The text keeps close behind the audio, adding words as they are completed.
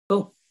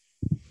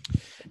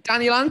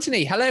Daniel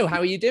Anthony, hello, how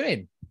are you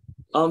doing?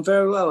 I'm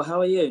very well. How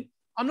are you?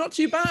 I'm not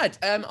too bad.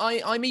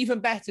 I'm even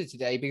better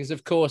today because,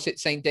 of course,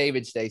 it's St.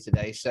 David's Day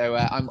today. So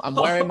I'm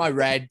wearing my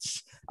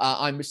Reds.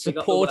 I'm Pick up the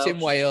supporting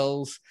Welsh.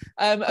 Wales.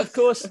 Of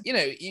course,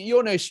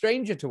 you're no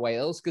stranger to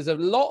Wales because a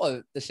lot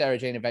of the Sarah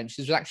Jane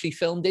Adventures was actually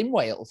filmed in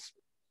Wales.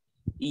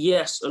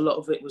 Yes, a lot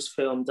of it was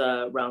filmed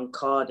around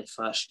Cardiff.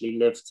 I actually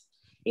lived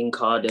in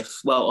Cardiff,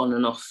 well, on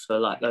and off for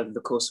like over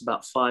the course of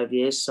about 5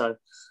 years. So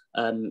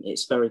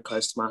it's very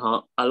close to my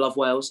heart. I love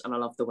Wales and I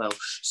love the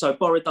Welsh. So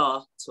Bore da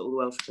to all the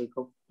Welsh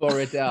people.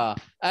 Florida.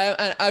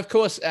 And of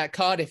course,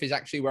 Cardiff is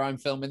actually where I'm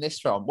filming this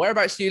from.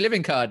 Whereabouts do you live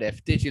in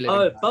Cardiff? Did you live in Oh,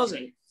 Cardiff?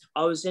 buzzing!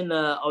 I was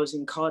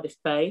in Cardiff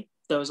Bay.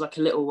 There was like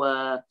there's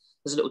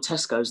a little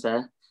Tesco's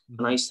there,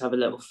 and I used to have a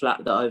little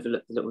flat that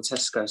overlooked the little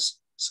Tesco's.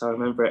 So I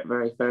remember it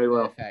very, very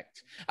well.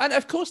 Perfect. And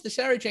of course, the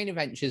Sarah Jane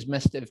Adventures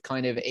must have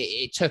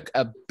it took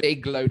a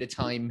big load of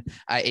time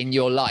in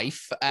your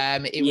life.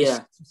 It was Yeah,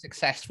 a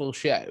successful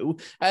show.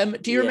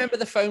 Do you yeah. remember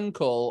the phone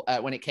call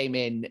when it came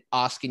in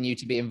asking you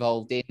to be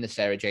involved in the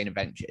Sarah Jane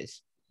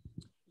Adventures?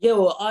 Yeah,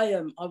 well,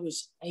 I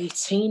was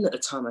 18 at the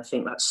time. I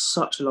think that's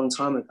such a long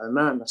time ago.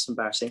 Man, that's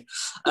embarrassing.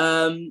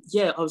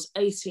 Yeah, I was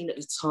 18 at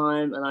the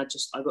time, and I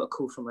got a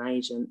call from my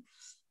agent.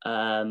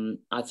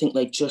 I think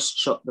they just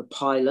shot the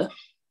pilot,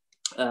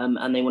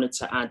 and they wanted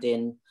to add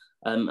in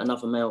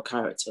another male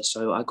character.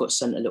 So I got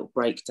sent a little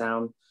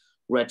breakdown,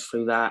 read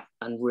through that,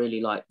 and really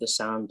liked the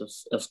sound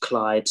of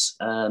Clyde.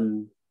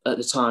 At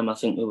the time, I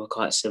think we were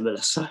quite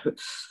similar. So,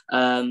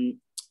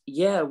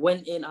 yeah,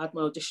 went in. I had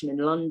my audition in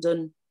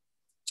London.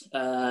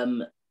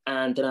 And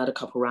then I had a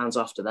couple rounds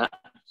after that.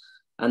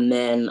 And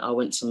then I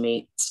went to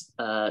meet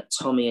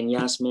Tommy and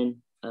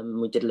Yasmin.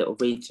 We did a little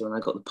read through and I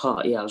got the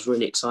part. Yeah, I was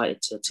really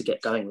excited to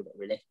get going with it,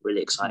 really,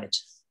 really excited.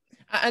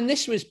 And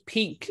this was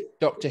peak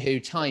Doctor Who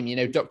time.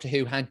 Doctor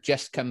Who had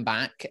just come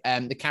back.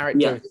 The character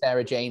Yeah. of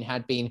Sarah Jane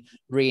had been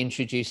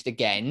reintroduced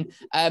again.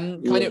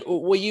 Yeah.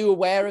 Were you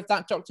aware of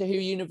that Doctor Who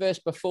universe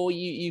before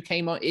you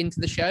came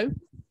into the show?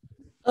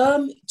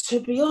 To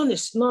be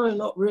honest, no,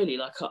 not really.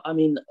 Like, I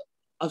mean,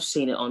 I've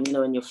seen it on,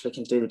 when you're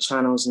flicking through the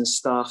channels and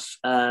stuff.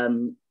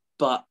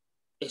 But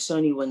it's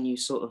only when you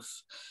sort of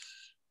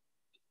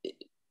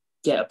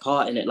get a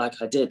part in it, like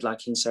I did,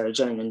 like in Sarah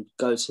Jane, and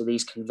go to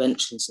these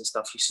conventions and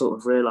stuff, you sort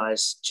of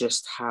realize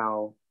just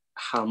how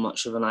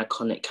much of an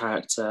iconic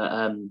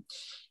character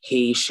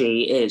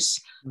she is.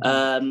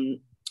 Mm-hmm.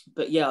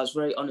 But yeah, I was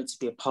very honored to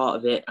be a part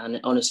of it, and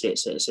honestly,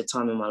 it's a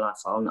time in my life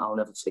I'll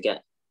never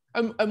forget.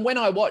 And when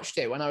I watched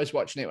it, when I was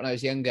watching it when I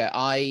was younger,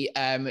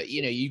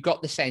 you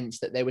got the sense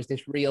that there was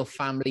this real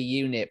family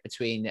unit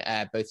between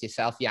both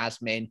yourself,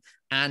 Yasmin,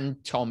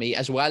 and Tommy,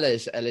 as well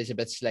as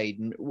Elisabeth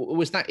Sladen.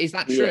 Is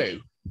that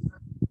true?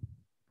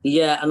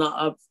 Yeah, and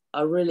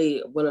I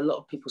really, well, a lot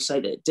of people say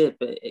that it did,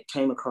 but it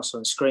came across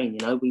on screen.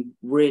 We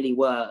really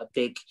were a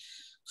big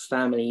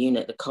family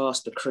unit. The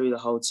cast, the crew, the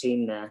whole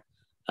team there.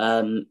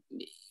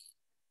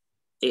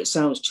 It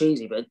sounds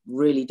cheesy, but it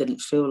really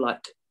didn't feel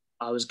like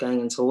I was going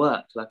into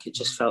work. Like, it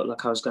just felt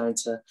like I was going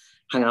to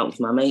hang out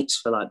with my mates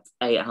for like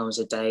 8 hours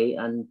a day,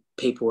 and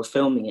people were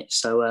filming it.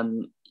 So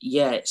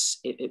yeah,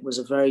 it was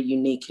a very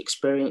unique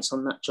experience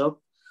on that job,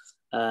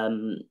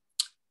 and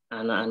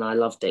I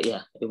loved it.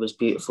 Yeah, it was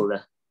beautiful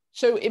there.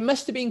 So it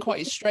must have been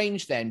quite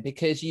strange then,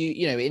 because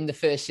in the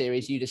first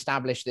series you'd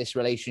established this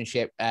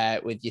relationship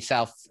with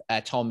yourself,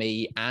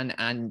 Tommy,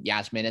 and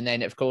Yasmin, and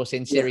then of course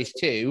in series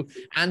 2,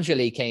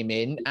 Angeli came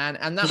in, and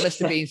that must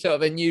have been sort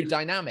of a new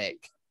dynamic.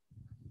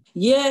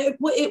 Yeah,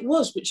 it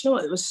was, but you know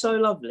what? It was so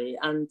lovely.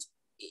 And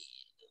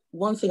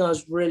one thing I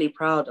was really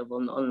proud of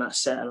on that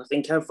set, and I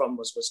think everyone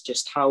was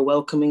just how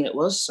welcoming it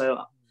was.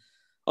 So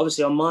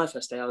obviously on my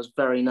first day, I was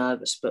very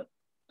nervous,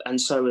 and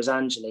so was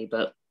Angeli.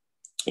 But,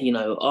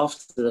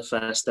 after the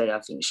first day, I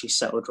think she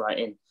settled right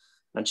in,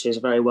 and she was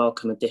a very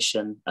welcome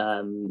addition.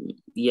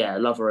 Yeah,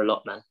 love her a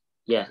lot, man.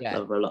 Yeah,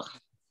 love her a lot.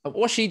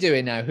 What's she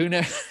doing now? Who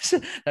knows?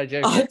 I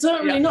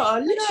don't really know.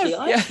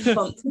 I actually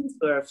bumped into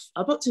her.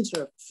 I bumped into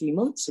her a few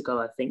months ago,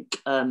 I think.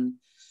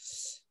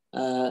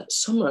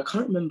 Somewhere, I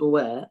can't remember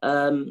where.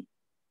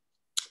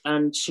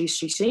 And she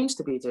seems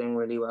to be doing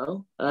really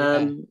well.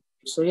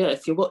 So yeah,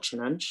 if you're watching,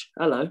 Ange,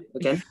 hello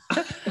again.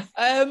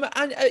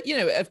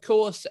 Of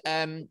course,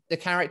 the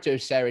character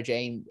of Sarah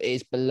Jane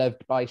is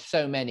beloved by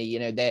so many.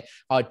 There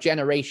are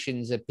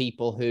generations of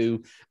people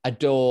who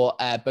adore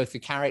both the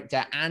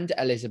character and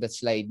Elisabeth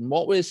Sladen.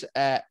 What was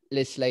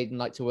Liz Sladen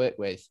like to work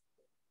with?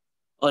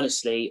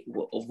 Honestly,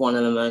 one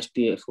of the most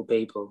beautiful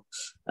people.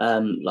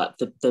 Like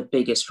the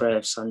biggest ray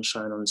of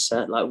sunshine on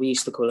set. Like, we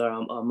used to call her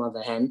our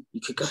mother hen.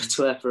 You could go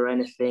to her for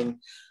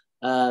anything.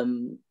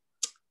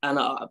 And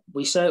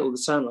we say it all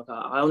the time. Like,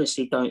 I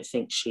honestly don't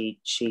think she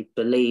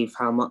believed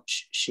how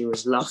much she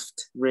was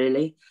loved.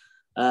 Really,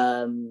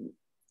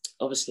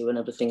 obviously, when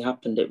everything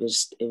happened, it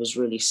was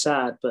really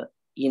sad. But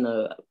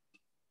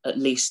at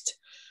least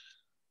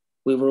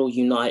we were all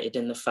united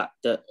in the fact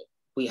that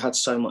we had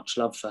so much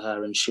love for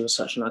her, and she was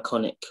such an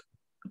iconic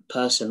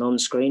person on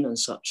screen and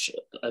such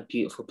a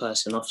beautiful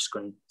person off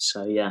screen.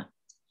 So yeah.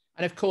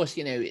 And of course,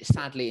 you know,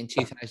 sadly in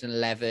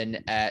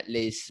 2011,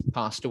 Liz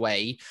passed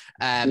away.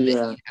 And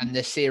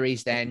the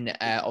series then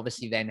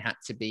obviously then had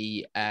to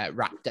be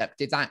wrapped up.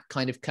 Did that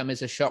kind of come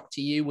as a shock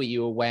to you? Were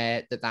you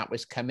aware that that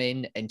was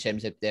coming in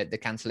terms of the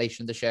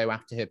cancellation of the show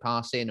after her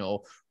passing,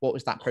 or what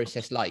was that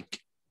process like?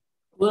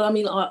 Well, I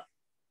mean,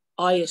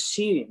 I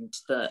assumed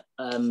that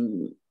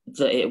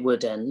that it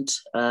would end.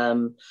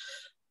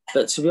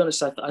 But to be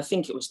honest, I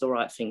think it was the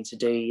right thing to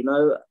do. You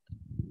know,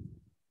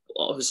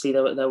 obviously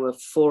there were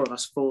four of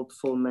us, four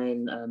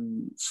main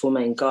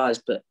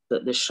guys, but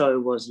the show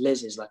was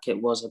Liz's, like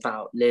it was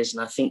about Liz,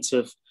 and I think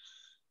to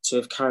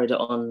have carried it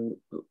on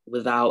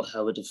without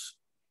her would have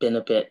been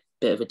a bit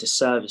of a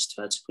disservice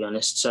to her, to be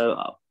honest.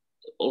 So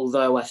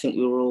although I think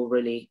we were all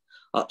really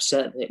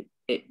upset that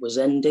it was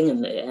ending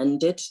and that it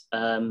ended,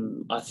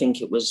 I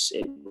think it was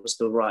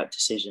the right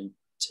decision,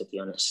 to be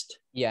honest.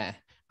 Yeah.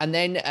 And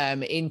then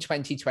in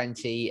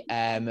 2020,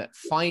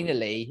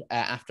 finally,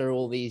 after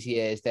all these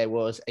years, there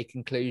was a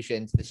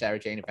conclusion to the Sarah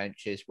Jane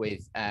Adventures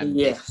with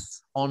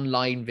this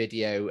online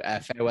video,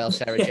 Farewell,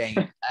 Sarah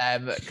Jane.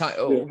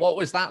 What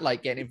was that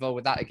like, getting involved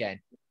with that again?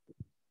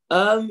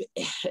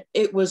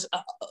 It was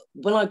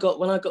when I got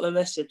the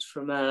message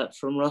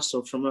from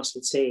Russell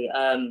T.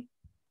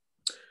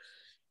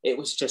 It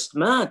was just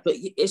mad. But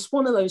it's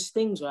one of those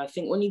things where I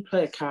think when you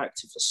play a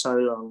character for so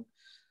long,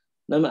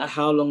 no matter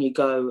how long you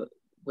go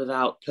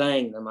without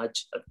playing them,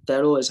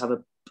 they'll always have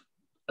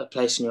a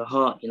place in your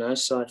heart, you know.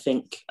 So I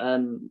think I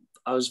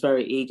was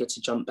very eager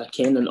to jump back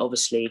in, and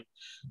obviously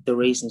the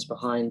reasons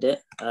behind it.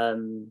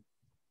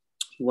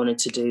 He wanted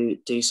to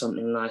do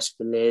something nice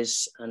for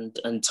Liz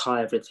and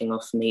tie everything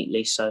off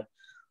neatly. So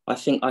I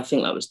think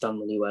that was done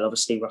really well.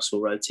 Obviously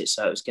Russell wrote it,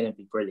 so it was going to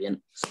be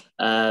brilliant.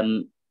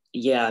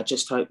 I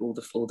just hope all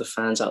the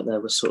fans out there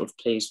were sort of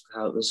pleased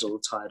with how it was all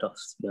tied off,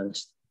 to be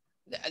honest.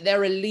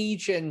 There are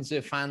legions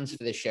of fans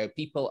for this show.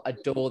 People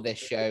adore this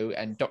show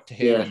and Doctor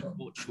Who and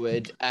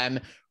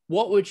Torchwood.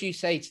 What would you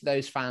say to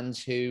those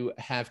fans who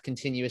have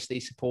continuously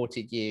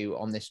supported you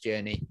on this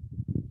journey?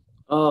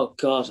 Oh,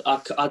 God,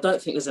 I don't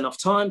think there's enough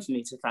time for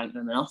me to thank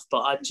them enough,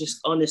 but I'd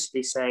just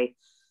honestly say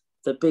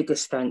the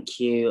biggest thank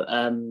you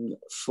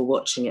for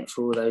watching it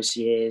for all those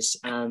years,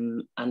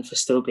 and for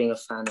still being a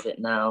fan of it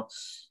now.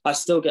 I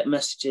still get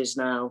messages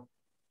now,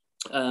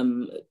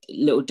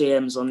 little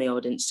DMs on the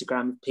old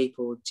Instagram,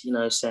 people, you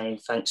know, saying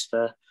thanks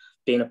for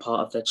being a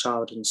part of their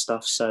childhood and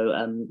stuff. So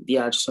I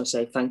just want to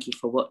say thank you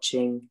for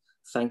watching,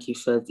 thank you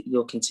for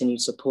your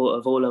continued support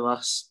of all of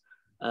us,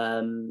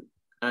 and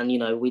you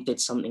know, we did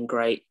something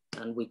great,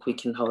 and we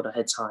can hold our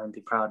heads high and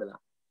be proud of that.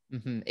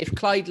 Mm-hmm. If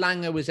Clyde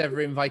Langer was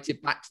ever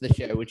invited back to the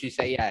show, would you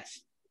say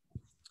yes?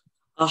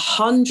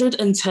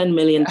 110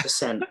 million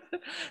 %.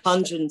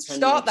 110.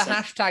 Start the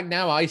hashtag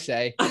now, I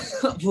say.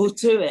 We'll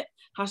do it.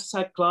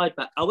 Hashtag Clyde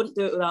back. I wouldn't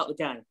do it without the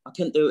gang. I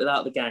couldn't do it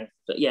without the gang.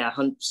 But yeah,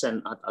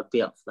 100%. I'd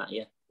be up for that.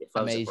 Yeah. If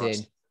I was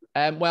amazing.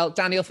 Well,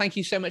 Daniel, thank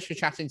you so much for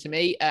chatting to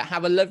me.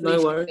 Have a lovely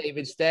St.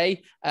 David's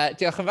Day.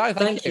 Diolch yn fawr.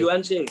 Thank you,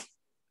 and you.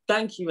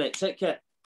 Thank you, mate. Take care.